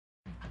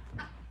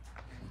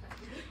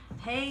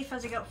Hey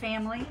Fuzzy Goat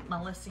family,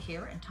 Melissa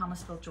here in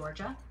Thomasville,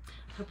 Georgia.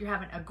 Hope you're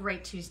having a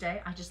great Tuesday.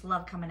 I just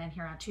love coming in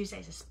here on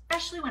Tuesdays,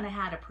 especially when I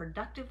had a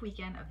productive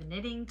weekend of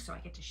knitting, so I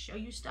get to show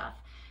you stuff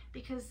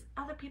because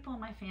other people in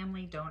my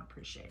family don't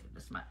appreciate it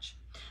as much.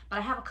 But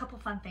I have a couple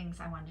fun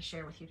things I wanted to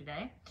share with you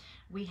today.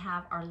 We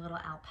have our little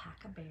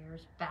alpaca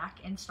bears back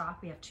in stock.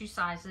 We have two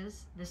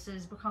sizes.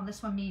 We're calling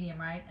this one medium,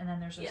 right? And then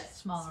there's a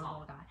smaller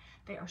little guy.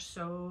 They are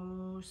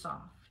so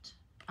soft.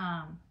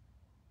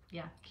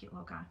 Yeah, cute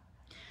little guy.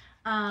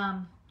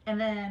 And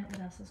then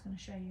what else I was going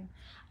to show you?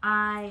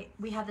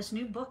 We have this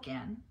new book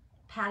in,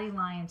 Patty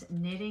Lyons'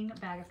 Knitting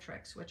Bag of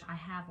Tricks, which I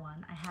have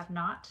one. I have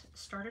not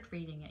started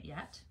reading it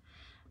yet,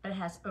 but it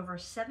has over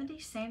 70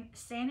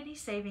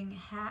 sanity-saving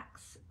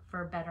hacks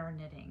for better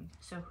knitting.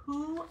 So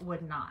who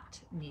would not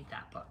need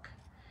that book?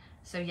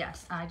 So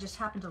yes, I just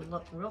happened to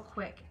look real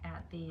quick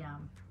at the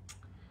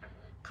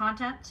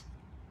content,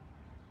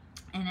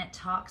 and it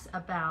talks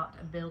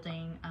about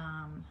building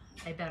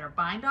a better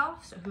bind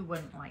off. So who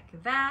wouldn't like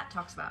that?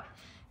 Talks about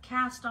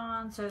cast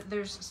on. So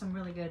there's some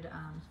really good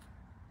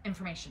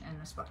information in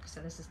this book.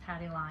 So this is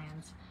Patty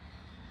Lyons'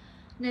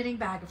 Knitting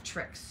Bag of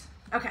Tricks.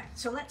 Okay,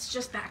 so let's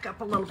just back up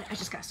a little bit. I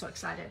just got so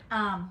excited.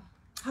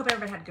 Hope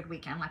everybody had a good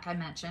weekend, like I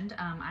mentioned.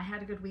 I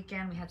had a good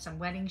weekend. We had some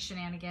wedding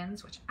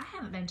shenanigans, which I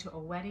haven't been to a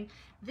wedding.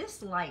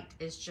 This light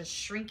is just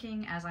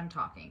shrinking as I'm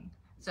talking.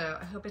 So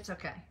I hope it's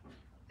okay.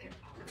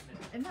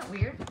 Isn't that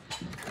weird?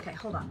 Okay,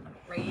 hold on.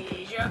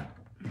 Raise you up.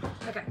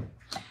 Okay.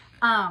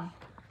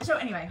 So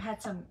anyway,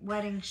 had some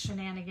wedding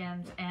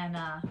shenanigans, and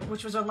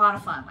which was a lot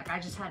of fun. Like, I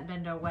just hadn't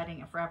been to a wedding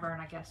in forever,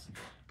 and I guess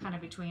kind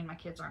of between, my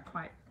kids aren't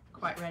quite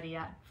ready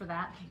yet for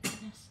that. Thank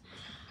goodness.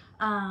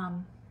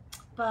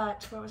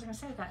 But what was I going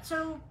to say with that?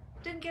 So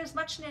didn't get as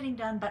much knitting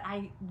done, but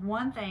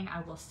one thing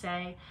I will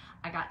say,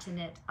 I got to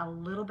knit a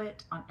little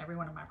bit on every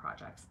one of my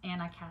projects,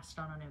 and I cast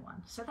on a new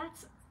one. So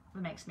that's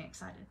what makes me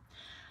excited.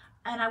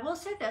 And I will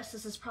say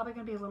this is probably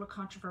going to be a little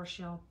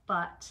controversial,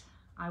 but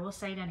I will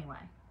say it anyway.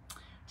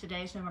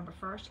 Today's November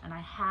 1st, and I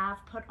have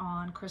put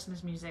on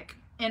Christmas music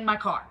in my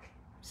car.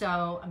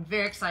 So I'm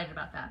very excited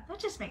about that. That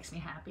just makes me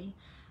happy.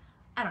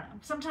 I don't know.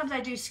 Sometimes I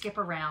do skip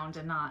around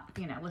and not,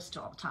 listen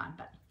to all the time.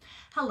 But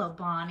hello,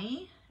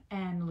 Bonnie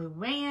and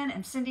Luann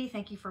and Cindy.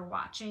 Thank you for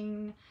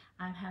watching.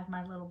 I have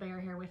my little bear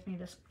here with me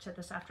this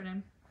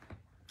afternoon.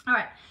 All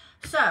right.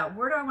 So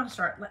where do I want to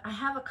start? I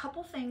have a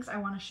couple things I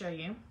want to show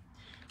you.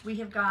 We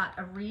have got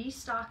a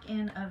restock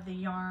in of the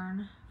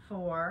yarn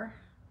for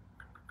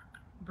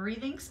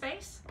Breathing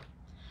Space.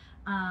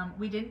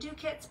 We didn't do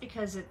kits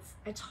because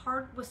it's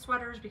hard with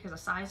sweaters because of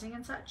sizing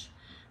and such,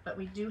 but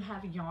we do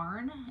have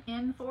yarn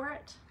in for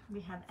it.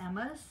 We have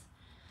Emma's.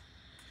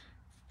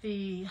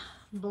 A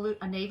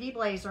navy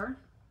blazer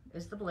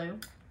is the blue,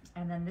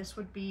 and then this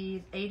would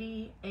be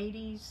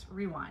 80s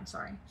rewind,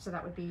 sorry. So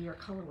that would be your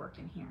color work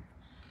in here.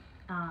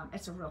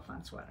 It's a real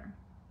fun sweater.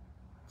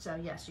 So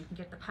yes, you can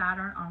get the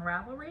pattern on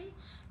Ravelry,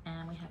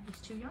 and we have these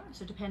two yarns.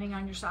 So depending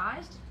on your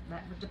size,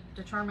 that would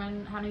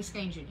determine how many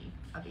skeins you need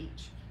of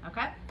each,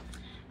 okay?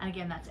 And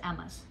again, that's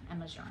Emma's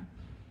yarn.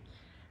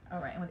 All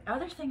right, and the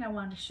other thing I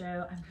wanted to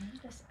show, I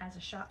made this as a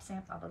shop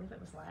sample, I believe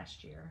it was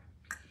last year.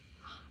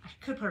 I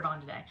could put it on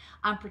today.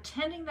 I'm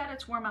pretending that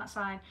it's warm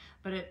outside,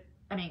 but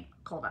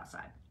cold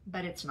outside,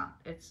 but it's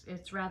not.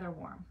 It's rather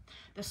warm.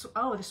 The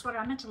sweater,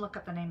 I meant to look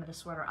up the name of the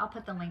sweater. I'll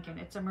put the link in.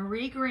 It's a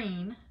Marie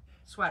Green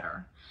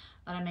sweater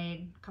that I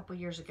made a couple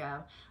years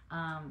ago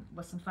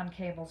with some fun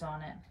cables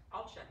on it.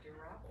 I'll check your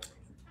Ravelry.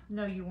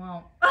 No, you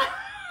won't.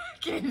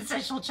 Kaden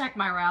says she'll check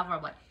my Ravelry.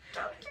 I'm like,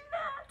 don't do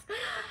that.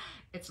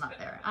 It's not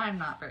there. I'm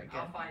not very good.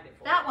 I'll find it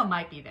for that you. One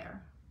might be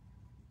there.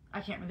 I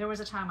can't remember. There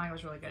was a time I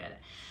was really good at it.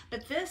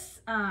 But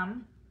this, oh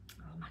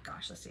my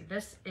gosh, let's see.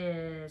 This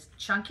is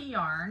chunky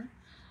yarn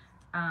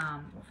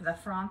for the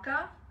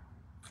Franca.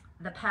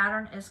 The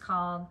pattern is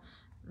called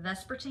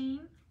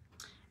Vespertine.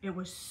 It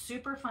was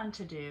super fun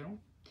to do.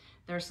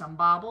 There's some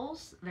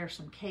bobbles, there's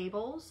some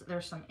cables,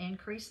 there's some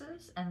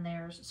increases, and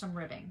there's some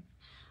ribbing.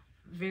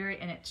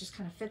 And it just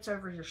kind of fits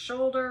over your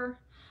shoulder.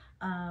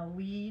 I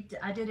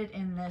did it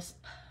in this,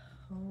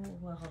 hold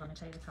on, let me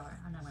tell you the color.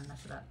 I know I'm gonna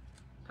mess it up.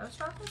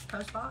 Postbox?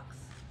 Postbox.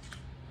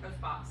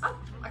 Oh,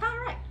 I got it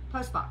right.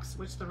 Postbox,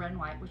 which is the red and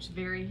white, which is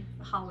very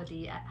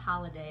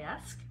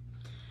holiday-esque.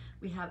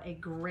 We have a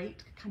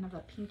great kind of a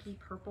pinky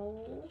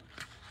purple.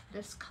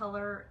 This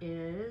color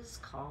is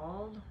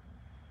called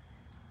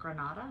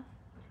Granada.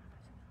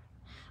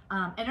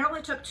 And it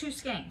only took 2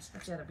 skeins.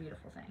 That's the other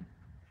beautiful thing.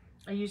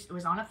 It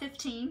was on a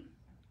 15,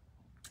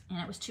 and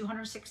it was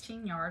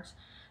 216 yards.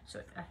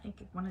 So I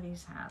think one of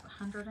these has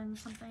 100 and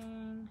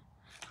something,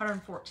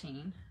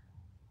 114.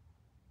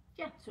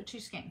 Yeah, so 2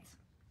 skeins.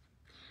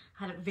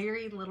 I had a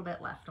very little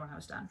bit left when I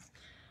was done.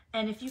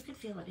 And if you could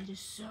feel it, it is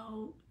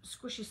so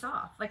squishy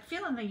soft. Like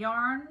feeling the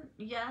yarn,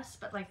 yes,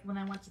 but like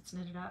once it's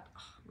knitted up,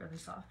 oh, really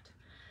soft.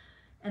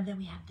 And then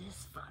we have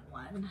this fun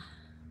one.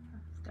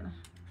 It's gonna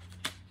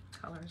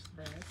colors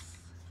this.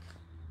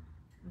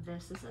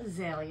 This is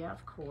Azalea,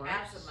 of course.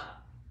 Azima.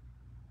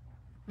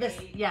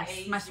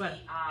 Yes, my sweater.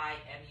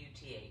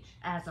 A-Z-I-M-U-T-H.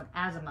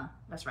 Azima.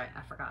 That's right.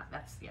 I forgot.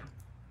 That's, yeah.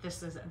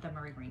 This is the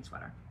Marie Green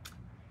sweater,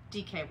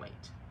 DK weight.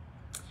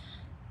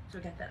 So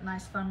we got that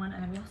nice fun one,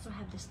 and then we also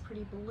have this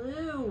pretty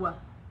blue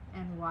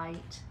and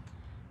white.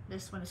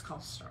 This one is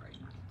called Starry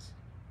Night.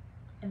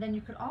 And then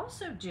you could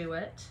also do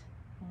it,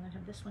 well, I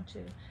have this one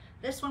too.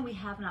 This one we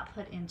have not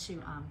put into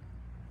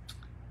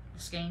the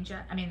skeins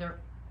yet. I mean,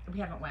 we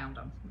haven't wound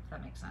them, if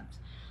that makes sense.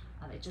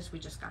 We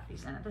just got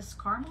these in it. This is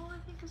caramel, I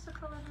think is the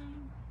color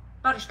name.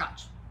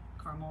 Butterscotch,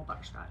 caramel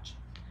butterscotch.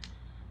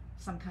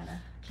 Some kind of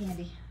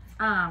candy.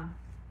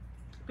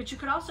 But you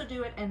could also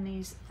do it in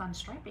these fun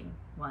striping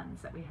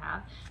ones that we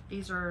have.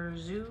 These are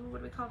what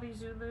do we call these,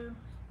 Zulu?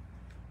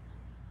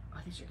 Oh,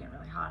 these are getting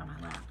really hot on my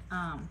lap.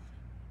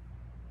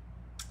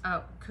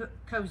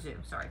 Kozu,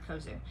 sorry,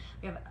 Kozu.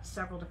 We have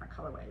several different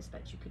colorways,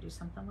 but you could do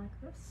something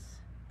like this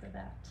for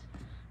that.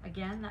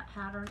 Again, that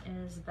pattern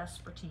is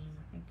Vespertine,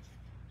 I think.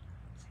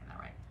 I'm saying that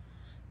right.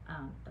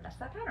 But that's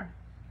that pattern,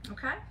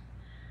 okay?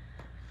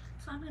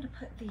 So I'm gonna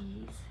put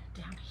these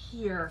down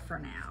here for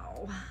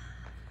now.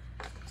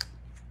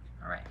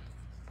 All right,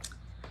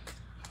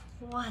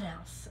 what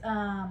else?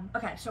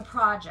 Okay, so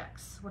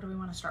projects, what do we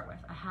wanna start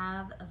with? I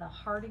have the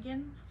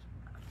Hardigan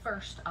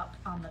first up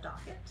on the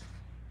docket.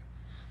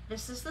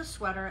 This is the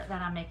sweater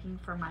that I'm making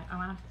for my,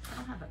 I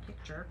don't have a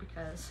picture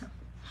because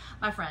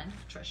my friend,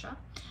 Trisha,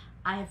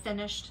 I have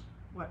finished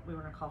what we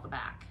were gonna call the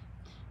back.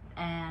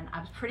 And I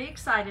was pretty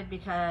excited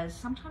because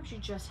sometimes you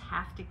just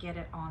have to get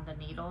it on the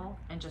needle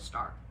and just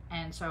start.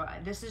 And so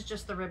this is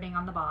just the ribbing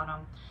on the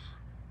bottom.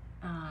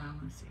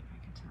 Let's see if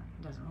I can tell you,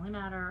 it doesn't really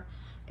matter.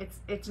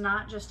 It's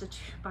not just a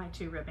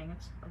 2x2 ribbing,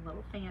 it's a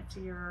little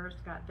fancier.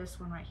 It's got this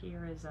one right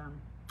here is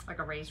like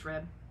a raised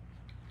rib.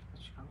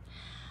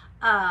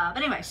 But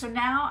anyway, so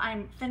now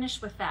I'm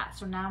finished with that.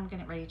 So now I'm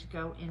getting ready to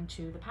go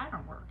into the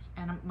pattern work.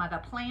 And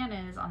the plan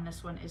is on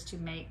this one is to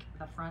make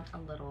the front a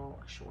little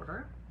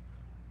shorter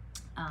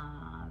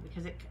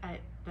because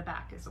the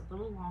back is a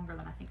little longer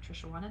than I think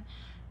Trisha wanted,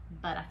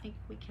 but I think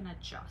we can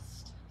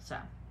adjust. So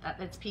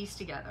it's pieced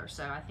together.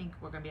 So I think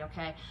we're gonna be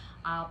okay.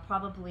 I'll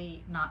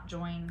probably not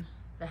join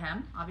the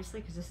hem, obviously,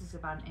 because this is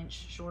about 1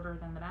 inch shorter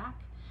than the back,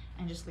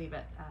 and just leave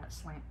it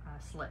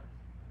slit.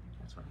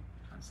 That's what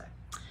I'm trying to say.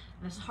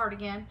 And this is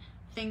Hardigan,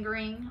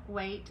 fingering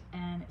weight,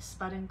 and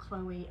Spud and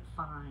Chloe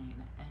fine,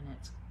 and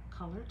it's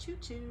color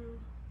tutu.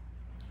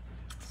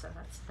 So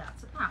that's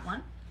that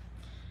one.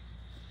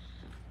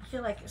 I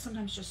feel like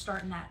sometimes just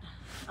starting that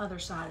other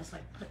side is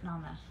like putting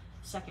on the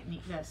second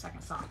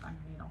sock on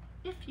your needle,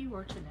 if you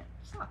were to knit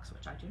socks,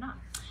 which I do not.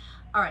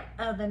 All right,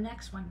 the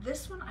next one.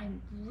 This one I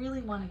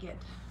really want to get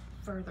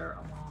further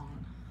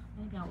along.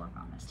 Maybe I'll work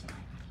on this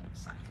tonight. I can't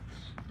decide.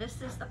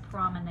 This is the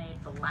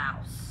Promenade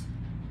blouse.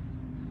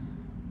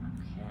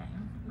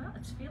 Well,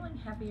 it's feeling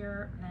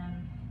heavier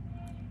than,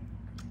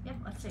 yeah,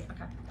 let's see,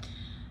 okay.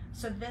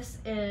 So this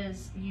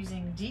is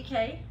using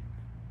DK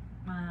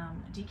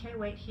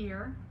weight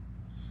here,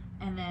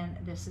 and then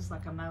this is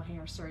like a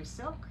mohair suri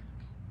silk,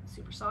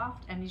 super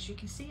soft, and as you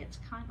can see, it's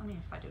kind of, let me,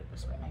 if I do it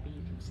this way, maybe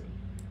you can see.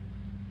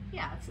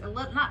 Yeah, it's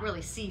not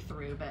really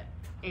see-through, but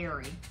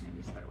airy, maybe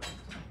it's a better way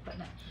of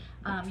putting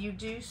it. You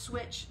do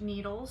switch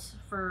needles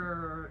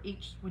for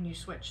each, when you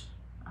switch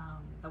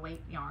the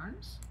weight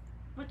yarns,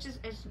 which is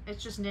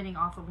it's just knitting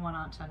off of one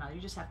onto another.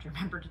 You just have to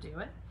remember to do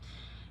it.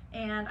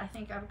 And I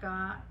think I've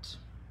got,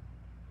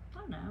 I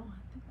don't know,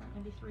 I think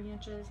maybe 3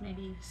 inches,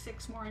 maybe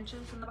 6 more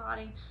inches in the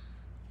body.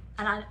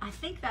 And I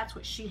think that's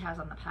what she has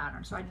on the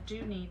pattern. So I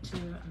do need to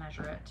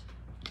measure it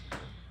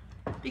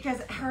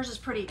because hers is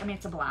pretty, I mean,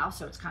 it's a blouse,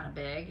 so it's kind of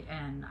big,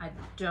 and I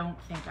don't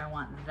think I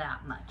want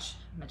that much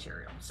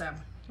material. So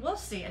we'll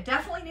see. I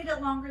definitely need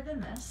it longer than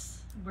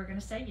this. We're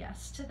gonna say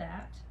yes to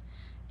that.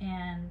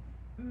 And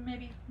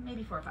maybe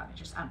 4 or 5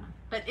 inches, I don't know.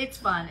 But it's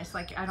fun. It's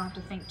like I don't have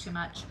to think too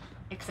much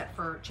except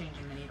for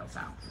changing the needles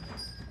out.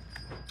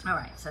 All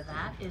right, so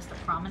that is the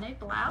Promenade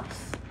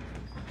blouse.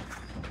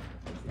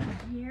 Down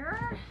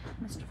here,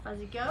 Mr.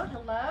 Fuzzy Goat,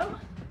 hello.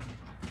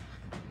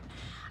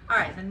 All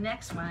right, the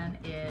next one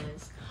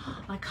is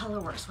my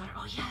colorwork sweater.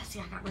 Oh yes,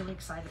 yeah, I got really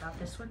excited about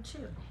this one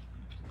too.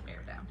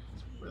 Bear down,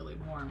 it's really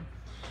warm.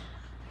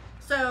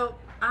 So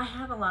I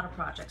have a lot of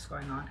projects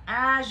going on.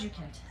 As you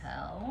can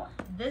tell,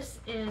 this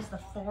is the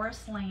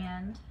Forest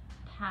Land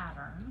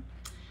pattern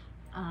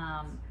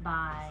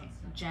by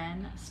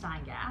Jen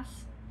Steingass.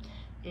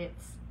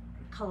 It's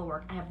color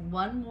work. I have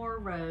one more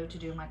row to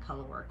do my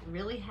color work.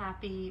 Really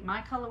happy.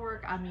 My color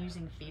work, I'm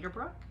using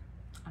Federbrook,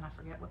 and I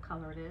forget what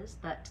color it is,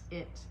 but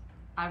it's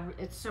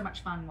so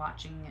much fun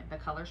watching the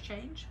colors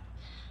change.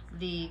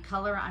 The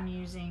color I'm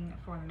using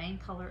for the main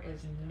color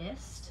is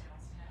Mist.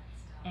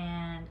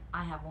 And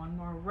I have one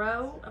more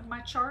row of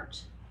my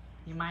chart.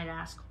 You might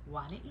ask,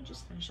 why didn't you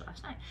just finish it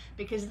last night?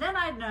 Because then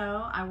I'd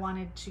know I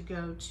wanted to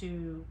go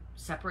to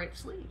separate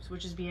sleeves,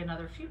 which is be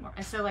another few more.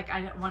 And so like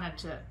I wanted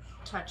to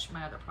touch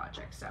my other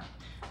projects. So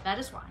that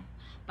is why.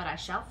 But I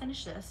shall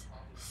finish this,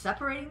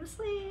 separating the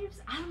sleeves.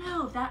 I don't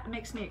know, that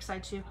makes me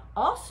excited too.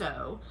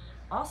 Also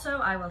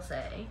I will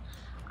say,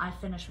 I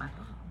finished my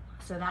ball.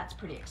 So that's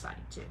pretty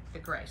exciting too, the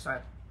gray. So I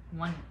have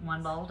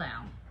one ball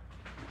down.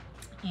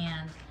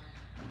 And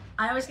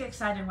I always get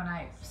excited when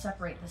I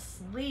separate the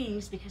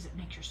sleeves because it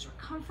makes your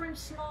circumference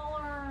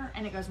smaller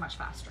and it goes much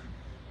faster.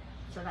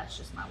 So that's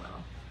just my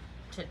little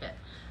tidbit.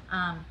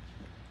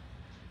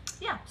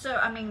 Yeah, so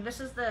I mean,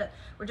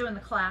 we're doing the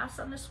class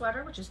on this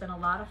sweater, which has been a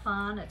lot of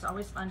fun. It's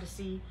always fun to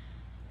see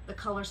the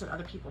colors that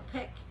other people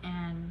pick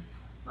and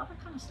all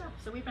that kind of stuff.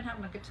 So we've been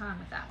having a good time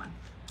with that one.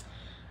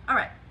 All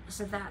right,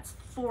 so that's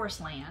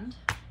Forest Land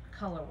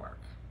color work.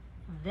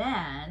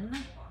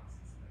 Then,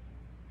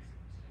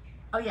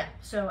 oh yeah,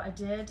 so I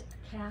did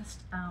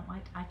cast,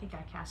 I think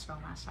I cast it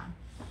on last time.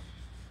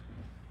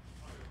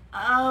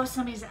 Oh,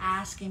 somebody's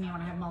asking me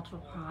when I have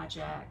multiple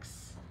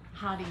projects,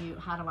 how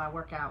do I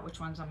work out which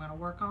ones I'm going to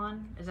work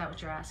on? Is that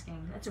what you're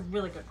asking? That's a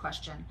really good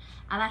question.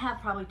 And I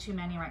have probably too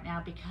many right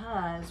now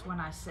because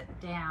when I sit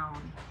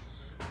down,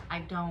 I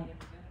don't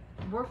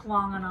work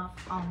long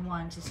enough on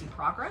one to see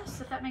progress,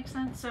 if that makes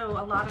sense. So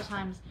a lot of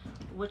times,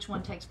 which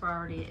one takes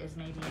priority is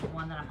maybe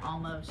one that I'm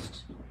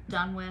almost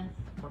done with,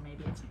 or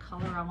maybe it's a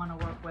color I want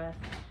to work with,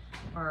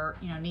 or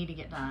need to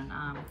get done.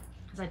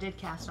 Because I did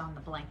cast on the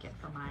blanket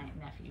for my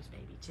nephew's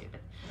baby too.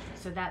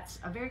 So that's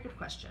a very good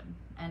question.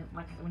 And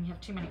like when you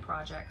have too many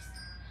projects,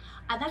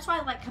 that's why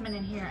I like coming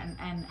in here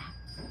and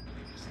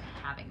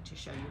having to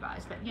show you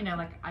guys. But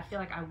like I feel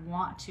like I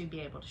want to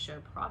be able to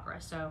show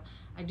progress. So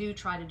I do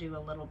try to do a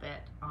little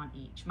bit on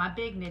each. My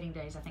big knitting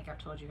days, I think I've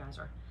told you guys,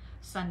 are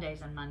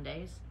Sundays and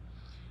Mondays.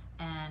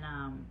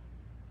 And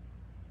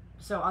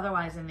so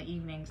otherwise in the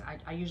evenings,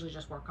 I usually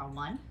just work on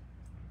one.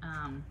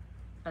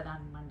 But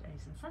on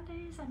Mondays and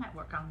Sundays, I might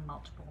work on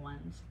multiple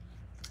ones.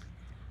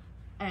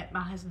 And my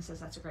husband says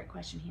that's a great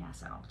question. He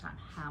asks that all the time.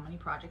 How many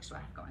projects do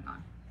I have going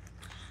on?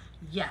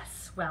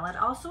 Yes, well, it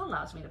also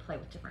allows me to play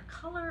with different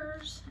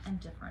colors and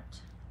different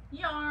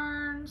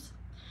yarns.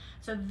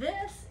 So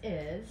this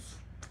is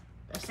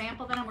a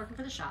sample that I'm working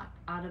for the shop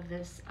out of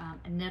this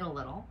Knit a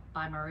Little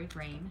by Marie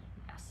Green.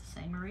 Yes,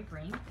 say Marie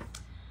Green.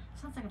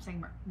 Sounds like I'm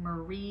saying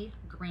Marie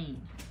Green.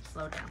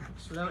 Slow down,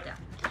 slow it down.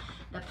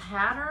 The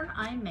pattern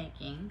I'm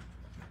making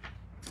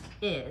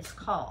is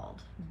called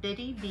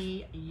Biddy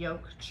Bee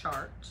Yoke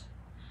Chart,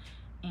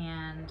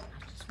 and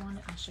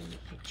I'll show you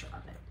a picture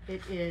of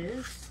it.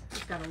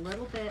 It's got a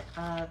little bit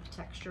of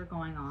texture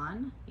going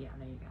on. Yeah,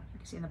 there you go. You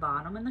can see in the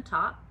bottom and the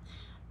top.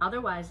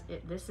 Otherwise,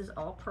 this is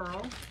all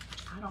purl.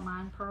 I don't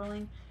mind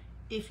purling.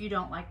 If you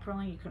don't like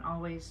purling, you can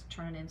always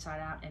turn it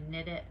inside out and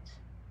knit it.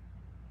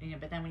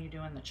 But then when you're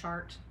doing the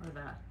chart or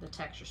the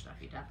texture stuff,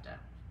 you'd have to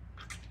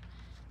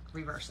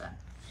reverse it.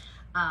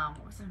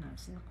 What was I gonna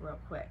look real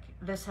quick?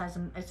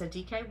 It's a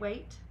DK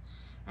weight,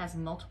 has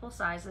multiple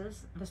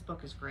sizes. This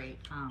book is great.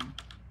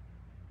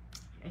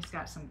 It's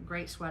got some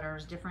great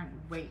sweaters, different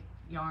weight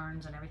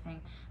yarns and everything.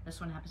 This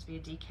one happens to be a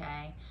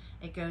DK.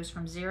 It goes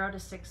from 0 to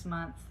 6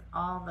 months.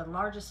 All the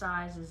largest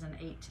size is an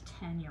 8 to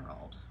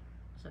 10-year-old.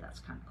 So that's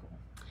kind of cool.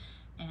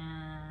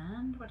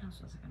 And what else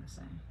was I gonna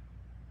say?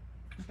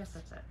 I guess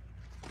that's it.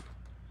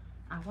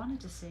 I wanted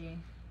to see.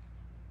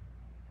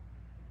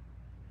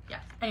 Yeah,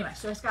 anyway,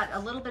 so it's got a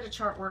little bit of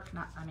chart work.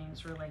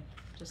 It's really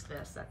just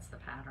this. That's the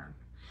pattern.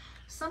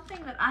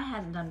 Something that I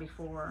hadn't done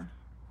before.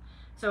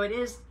 So it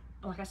is,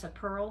 like I said,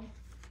 purl.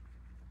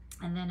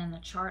 And then in the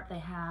chart, they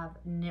have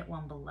knit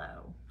one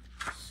below.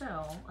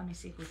 So let me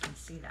see if we can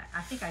see that.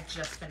 I think I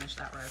just finished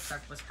that row, so I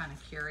was kind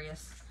of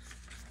curious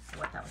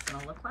what that was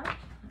going to look like.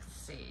 Let's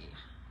see.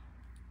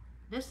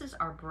 This is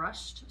our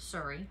brushed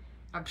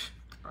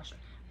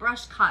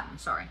cotton,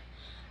 sorry,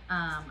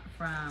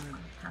 from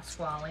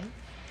Pasquale,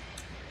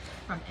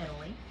 from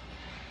Italy,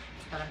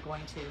 that I'm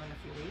going to in a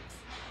few weeks.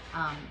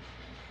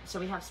 So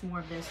we have some more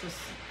of this. This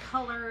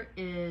color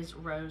is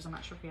rose. I'm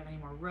not sure if we have any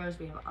more rose.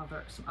 We have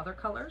some other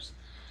colors.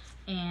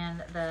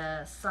 And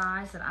the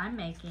size that I'm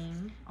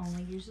making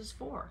only uses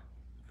four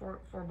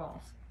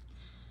balls.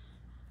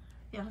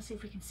 Yeah, let's see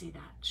if we can see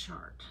that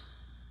chart.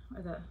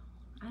 I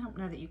don't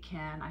know that you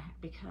can,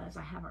 because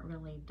I haven't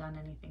really done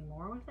anything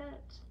more with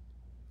it.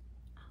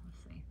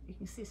 Let's see. You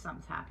can see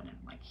something's happening,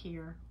 like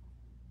here.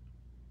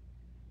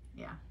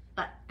 Yeah,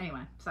 but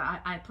anyway, so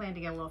I plan to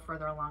get a little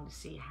further along to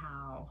see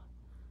how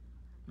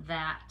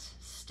that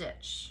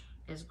stitch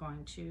is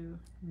going to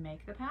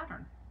make the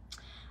pattern.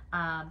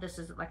 This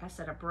is, like I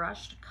said, a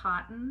brushed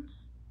cotton.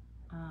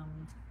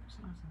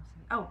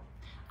 Oh,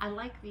 I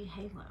like the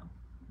halo.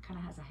 It kind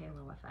of has a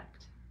halo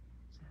effect.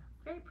 So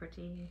very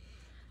pretty,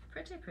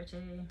 pretty,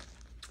 pretty.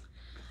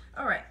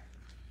 All right.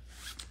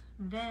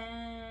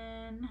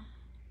 Then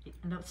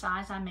the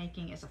size I'm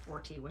making is a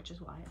 4T, which is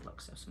why it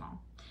looks so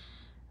small.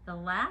 The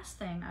last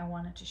thing I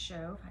wanted to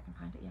show, if I can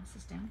find it, yes,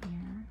 it's down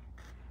here,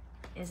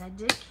 is I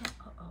did cast,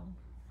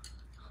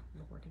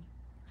 Lordy.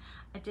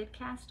 I did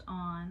cast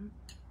on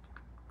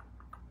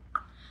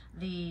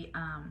the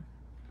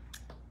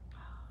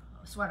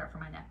sweater for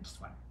my nephew's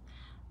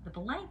the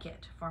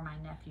blanket for my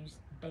nephew's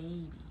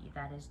baby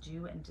that is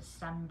due in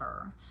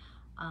December.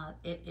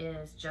 It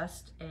is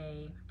just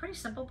a pretty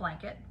simple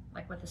blanket,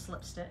 like with a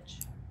slip stitch.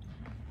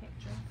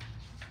 Picture.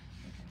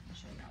 Okay, I'll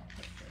show you all a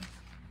picture.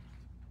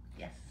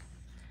 Yes.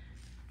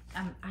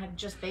 I've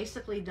just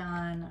basically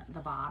done the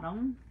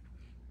bottom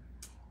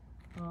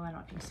oh, I don't know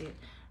if you can see it.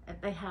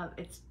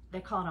 They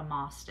call it a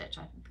moss stitch.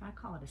 I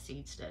call it a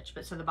seed stitch.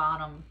 But so the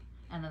bottom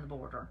and then the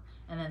border.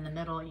 And then in the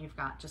middle, you've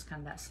got just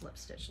kind of that slip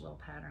stitch little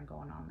pattern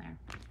going on there.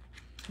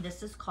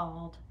 This is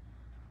called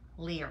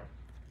Lyr.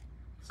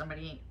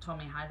 Somebody told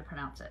me how to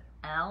pronounce it.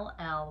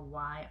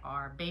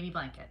 L-L-Y-R. Baby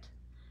blanket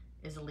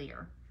is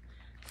Lyr.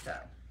 So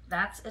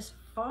that's as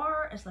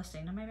far as, let's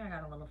see, now maybe I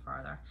got a little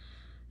farther.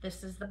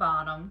 This is the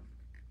bottom.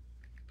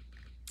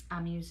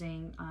 I'm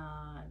using,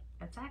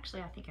 it's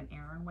actually, I think, an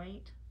Aran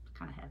weight. It's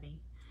kind of heavy.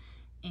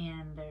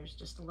 And there's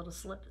just a little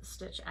slip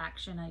stitch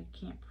action. I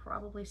can't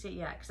probably see it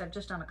yet because I've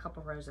just done a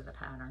couple rows of the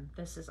pattern.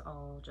 This is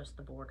all just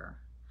the border.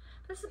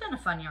 This has been a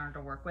fun yarn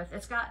to work with.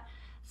 It's got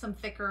some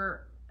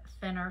thicker,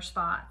 thinner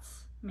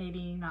spots.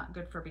 Maybe not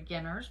good for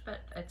beginners,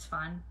 but it's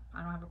fun.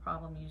 I don't have a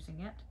problem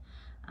using it.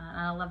 And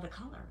I love the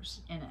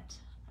colors in it.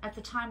 At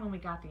the time when we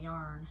got the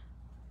yarn,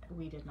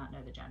 we did not know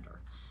the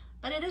gender.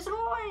 But it is a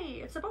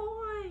boy, it's a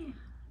boy.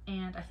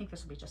 And I think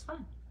this will be just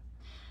fun.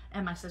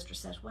 And my sister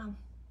says, well,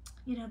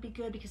 you know, it'd be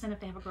good because then if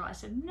they have a girl, I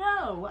said,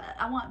 no,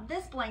 I want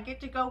this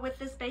blanket to go with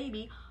this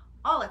baby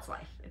all its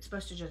life. It's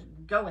supposed to just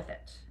go with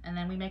it. And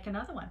then we make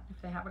another one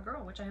if they have a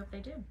girl, which I hope they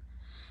do.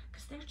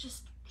 Because they're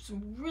just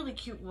some really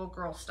cute little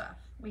girl stuff.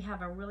 We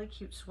have a really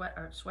cute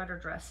sweater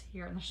dress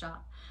here in the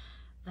shop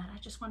that I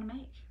just want to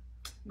make.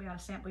 We got a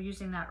sample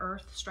using that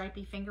earth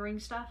stripy fingering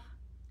stuff.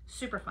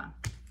 Super fun.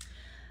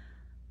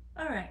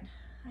 All right,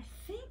 I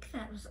think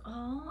that was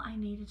all I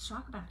needed to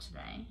talk about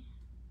today.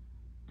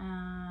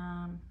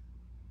 Oh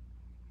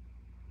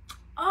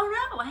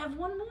no, I have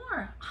one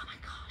more. Oh my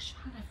gosh,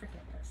 how did I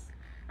forget this?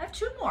 I have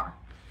two more.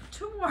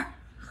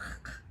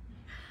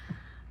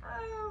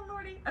 Oh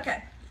Lordy.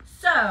 Okay,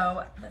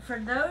 so for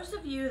those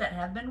of you that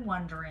have been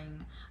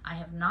wondering, I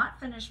have not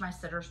finished my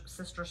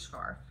sister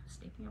scarf.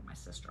 Speaking of my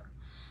sister,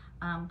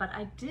 but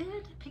I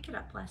did pick it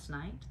up last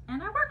night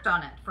and I worked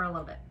on it for a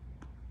little bit.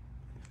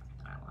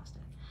 I lost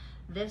it.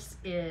 This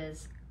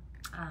is,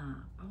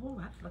 oh,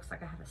 that looks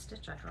like I have a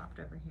stitch I dropped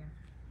over here.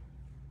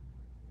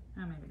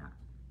 Oh, maybe not.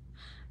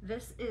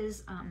 This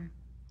is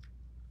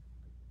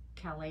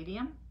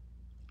Caladium.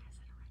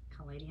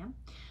 Caladium.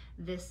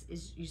 This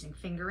is using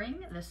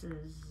fingering. This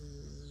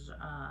is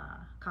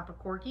copper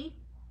corky,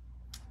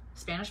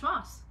 Spanish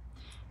moss,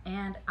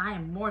 and I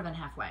am more than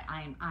halfway.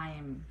 I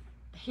am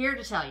here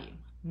to tell you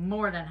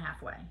more than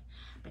halfway.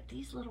 But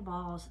these little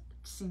balls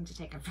seem to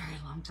take a very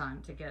long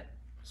time to get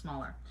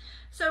smaller.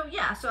 So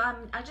yeah, so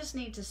I just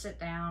need to sit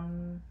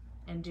down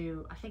and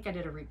do, I think I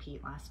did a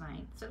repeat last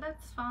night, so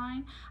that's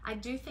fine. I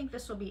do think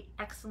this will be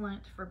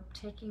excellent for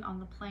taking on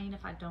the plane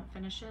if I don't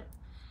finish it,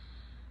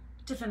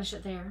 to finish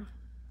it there,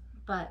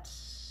 but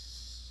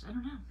I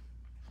don't know.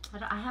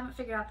 I haven't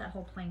figured out that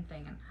whole plane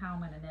thing and how I'm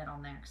going to knit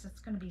on there, because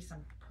it's going to be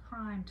some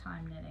prime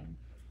time knitting,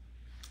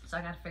 so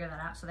I got to figure that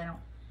out so they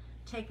don't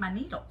take my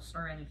needles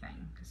or anything,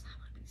 because that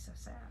would be so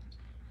sad.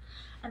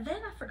 And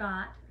then I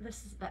forgot,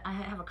 I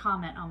have a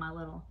comment on my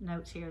little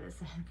notes here that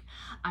said,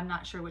 I'm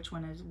not sure which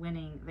one is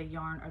winning, the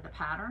yarn or the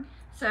pattern.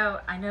 So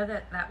I know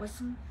that was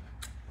some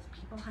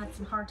people had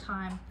some hard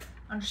time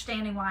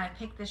understanding why I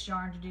picked this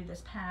yarn to do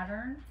this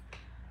pattern,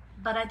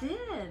 but I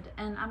did,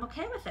 and I'm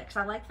okay with it because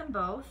I like them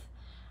both.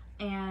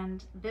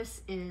 And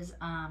this is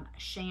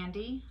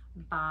Shandy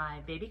by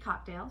Baby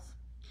Cocktails.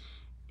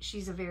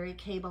 She's a very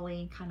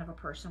cable-y kind of a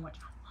person, which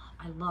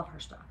I love her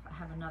stuff. I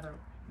have another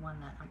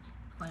one that I'm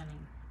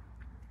planning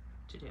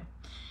to do.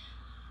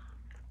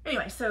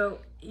 Anyway, so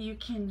you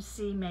can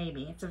see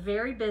maybe it's a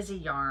very busy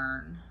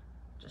yarn,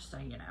 just so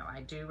you know. I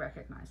do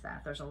recognize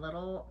that. There's a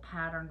little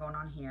pattern going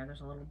on here.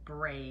 There's a little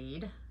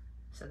braid.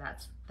 So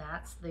that's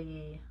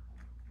the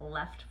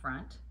left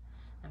front.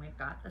 And we've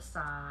got the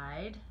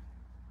side.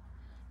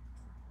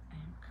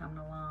 And coming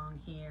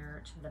along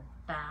here to the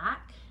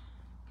back.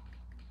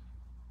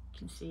 You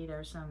can see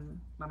there's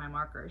some, by my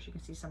markers, you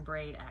can see some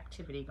braid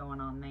activity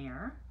going on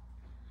there.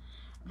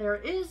 There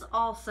is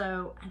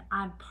also,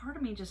 and part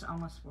of me just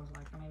almost was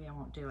like, maybe I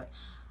won't do it.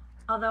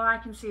 Although I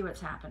can see what's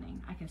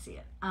happening. I can see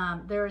it.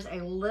 There is a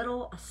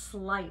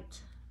slight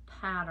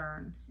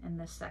pattern in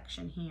this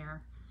section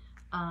here.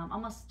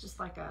 Almost just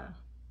like a,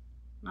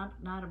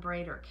 not a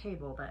braid or a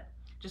cable, but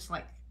just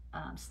like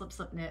slip,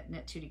 slip, knit,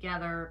 knit two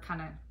together, kind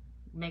of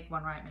make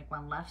one right, make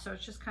one left. So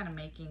it's just kind of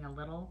making a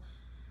little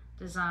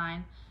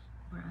design.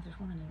 There's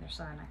one on either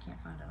side, and I can't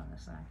find it on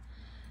this side.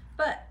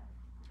 But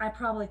I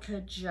probably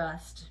could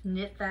just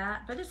knit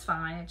that, but it's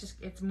fine.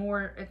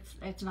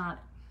 It's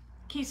not,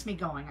 keeps me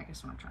going, I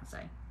guess what I'm trying to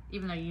say.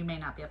 Even though you may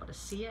not be able to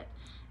see it,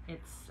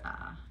 it's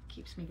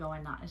keeps me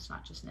going, it's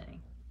not just knitting.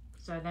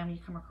 So then you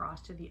come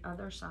across to the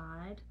other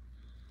side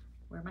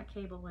where my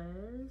cable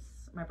is,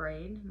 my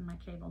braid and my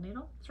cable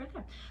needle, it's right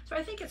there. So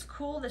I think it's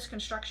cool, this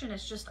construction.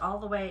 It's just all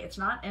the way, it's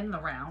not in the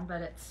round,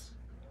 but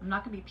I'm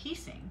not gonna be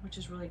piecing, which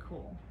is really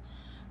cool.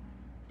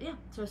 Yeah,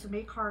 so it's a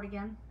big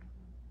cardigan.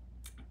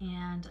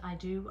 And I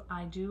do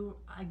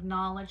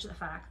acknowledge the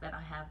fact that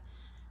I have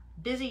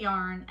busy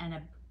yarn and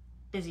a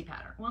busy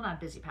pattern. Well, not a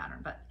busy pattern,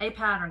 but a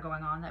pattern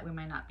going on that we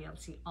may not be able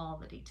to see all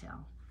the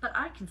detail. But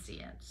I can see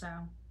it, so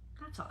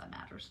that's all that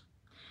matters.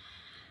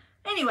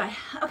 Anyway,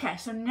 okay,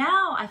 so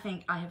now I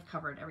think I have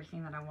covered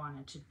everything that I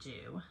wanted to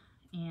do.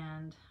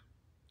 And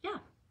yeah,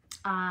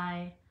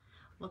 I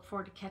look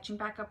forward to catching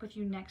back up with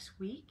you next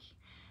week.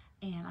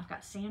 And I've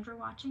got Sandra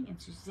watching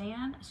and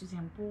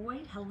Suzanne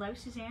Boyd. Hello,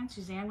 Suzanne.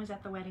 Suzanne was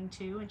at the wedding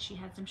too, and she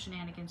had some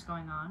shenanigans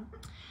going on.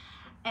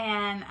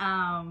 And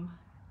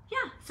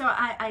yeah, so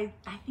I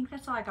think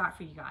that's all I got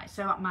for you guys.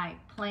 So my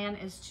plan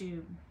is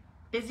to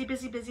busy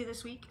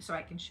this week so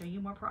I can show you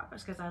more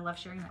progress, because I love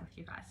sharing that with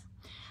you guys.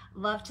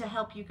 Love to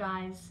help you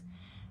guys.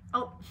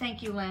 Oh,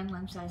 thank you, Lynn.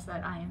 Lynn says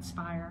that I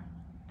inspire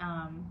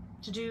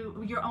to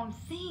do your own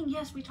thing.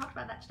 Yes, we talked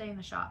about that today in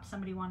the shop.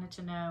 Somebody wanted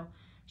to know,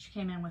 she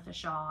came in with a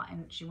shawl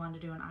and she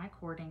wanted to do an eye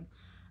cording.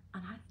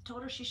 And I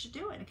told her she should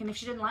do it. And if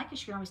she didn't like it,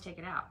 she can always take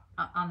it out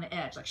on the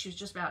edge. Like, she was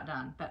just about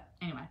done. But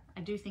anyway,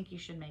 I do think you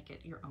should make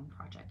it your own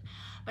project.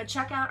 But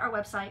check out our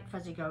website,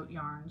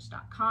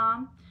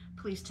 fuzzygoatyarns.com.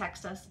 Please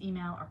text us,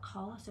 email, or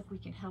call us if we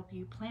can help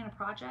you plan a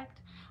project.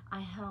 I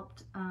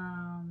helped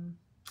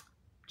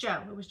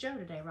Joe. It was Joe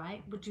today,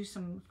 right? We'll do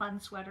some fun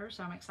sweaters,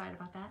 so I'm excited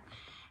about that.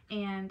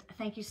 And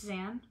thank you,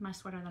 Suzanne, my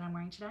sweater that I'm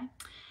wearing today.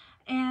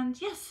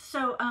 And yes,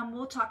 so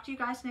we'll talk to you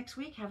guys next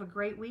week. Have a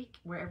great week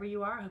wherever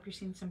you are. I hope you're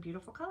seeing some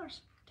beautiful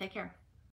colors. Take care.